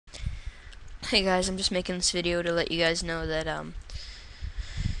Hey guys, I'm just making this video to let you guys know that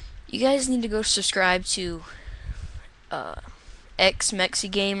you guys need to go subscribe to uh,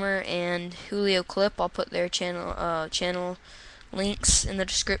 xMexiGamer and Julioclip. I'll put their channel links in the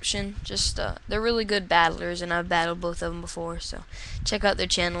description. Just they're really good battlers, and I've battled both of them before. So check out their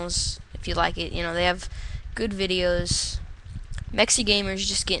channels if you like it. You know, they have good videos. MexiGamer's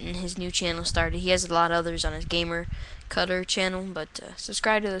just getting his new channel started. He has a lot of others on his Gamer Cutter channel, but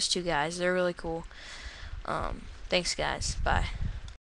subscribe to those two guys. They're really cool. Thanks guys. Bye.